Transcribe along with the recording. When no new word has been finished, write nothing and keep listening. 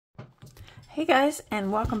Hey guys,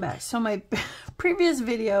 and welcome back. So my previous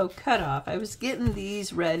video cut off. I was getting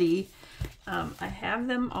these ready. I have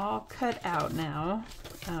them all cut out now.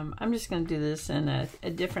 I'm just going to do this in a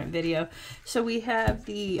different video. So we have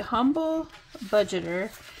the Humble Budgeter,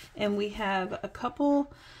 and we have a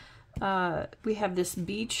couple, we have this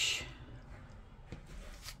Beach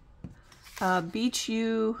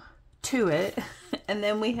You To It, and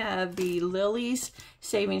then we have the Lily's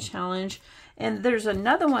Savings Challenge. And there's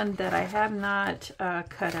another one that I have not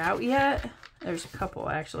cut out yet. There's a couple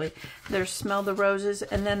actually. There's Smell the Roses,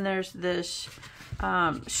 and then there's this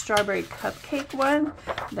strawberry cupcake one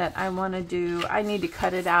that I want to do. I need to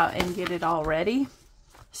cut it out and get it all ready.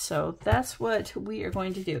 So that's what we are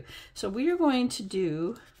going to do. So we are going to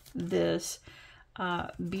do this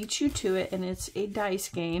Beat You To It, and it's a dice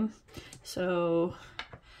game. So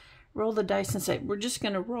roll the dice and say, we're just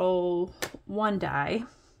going to roll one die.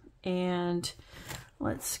 And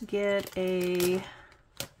let's get a,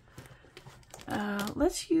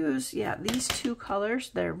 let's use, yeah, these two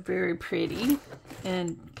colors. They're very pretty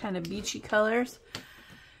and kind of beachy colors.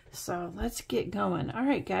 So let's get going. All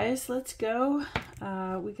right, guys, let's go.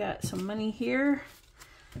 We got some money here.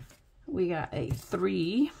 We got a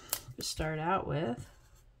 3 to start out with.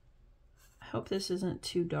 I hope this isn't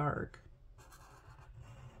too dark.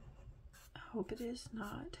 I hope it is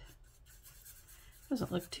not.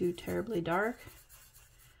 Doesn't look too terribly dark.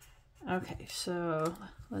 Okay, so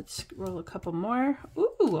let's roll a couple more.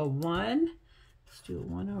 Ooh, a 1. Let's do a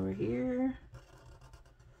 1 over here.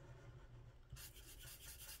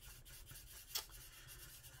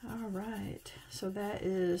 All right, so that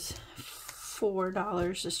is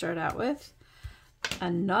 $4 to start out with.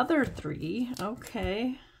 Another 3.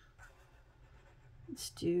 Okay. Let's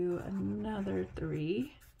do another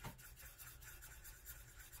 3.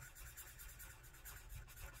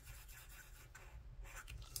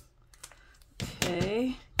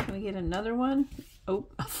 Okay, can we get another one? Oh,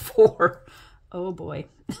 a 4. Oh boy.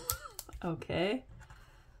 Okay,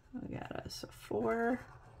 we got us a 4.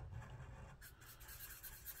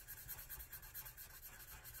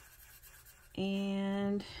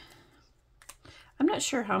 And I'm not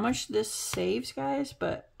sure how much this saves, guys,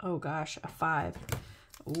 but oh gosh, a 5.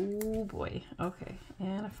 Oh boy. Okay,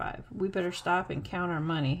 and a 5. We better stop and count our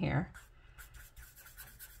money here.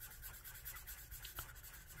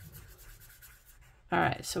 All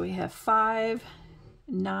right, so we have 5,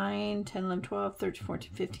 9, 10, 11, 12, 13,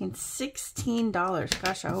 14, 15, $16.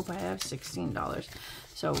 Gosh, I hope I have $16.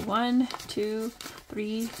 So 1, 2,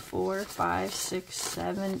 3, 4, 5, 6,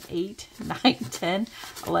 7, 8, 9, 10,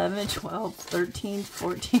 11, 12, 13,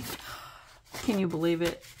 14. Can you believe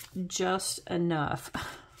it? Just enough.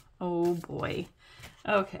 Oh boy.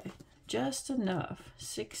 Okay. Just enough.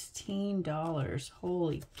 $16.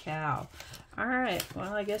 Holy cow. All right.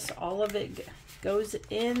 Well, I guess all of it goes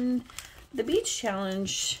in the beach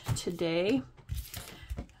challenge today.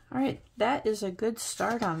 All right. That is a good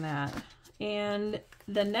start on that. And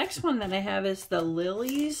the next one that I have is the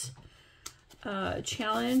Lily's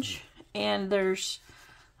challenge. And there's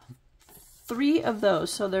 3 of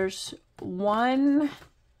those. So there's $1,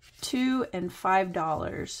 $2, and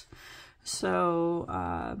 $5.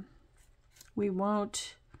 So, we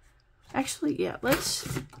won't actually, yeah, let's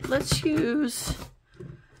use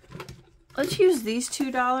these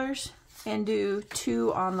 $2 and do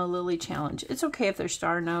 2 on the Lily challenge. It's okay if they're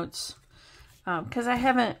star notes, because I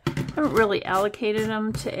haven't really allocated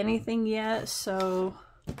them to anything yet. So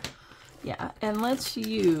yeah, and let's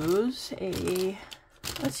use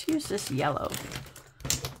this yellow.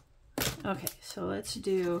 Okay, so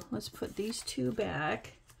let's put these 2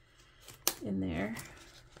 back in there.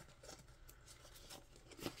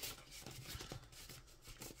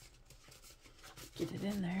 Get it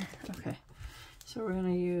in there. Okay, so we're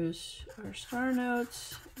going to use our star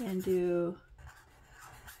notes and do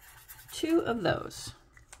 2 of those.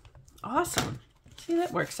 Awesome. See,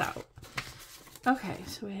 that works out. Okay,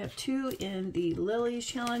 so we have 2 in the Lily's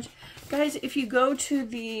challenge. Guys, if you go to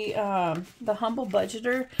the Humble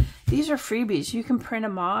Budgeter, these are freebies. You can print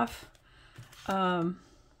them off.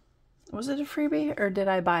 Was it a freebie or did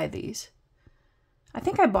I buy these? I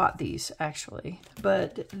think I bought these actually,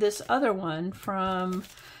 but this other one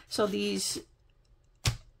so these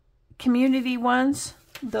community ones,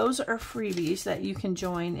 those are freebies that you can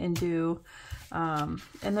join and do. And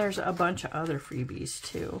there's a bunch of other freebies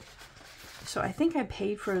too. So I think I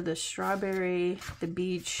paid for the strawberry, the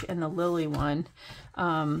beach, and the Lily one.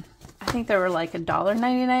 I think they were like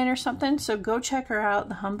 $1.99 or something. So go check her out,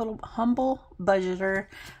 the Humble Budgeter.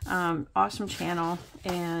 Awesome channel.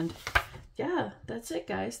 And yeah, that's it,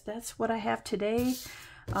 guys. That's what I have today.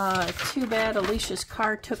 Too bad Alicia's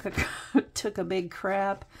car took a big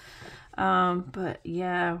crap. But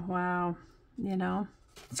yeah, wow, you know,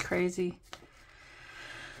 it's crazy.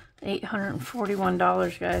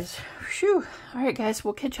 $841, guys. Phew. All right, guys,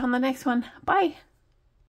 we'll catch you on the next one. Bye.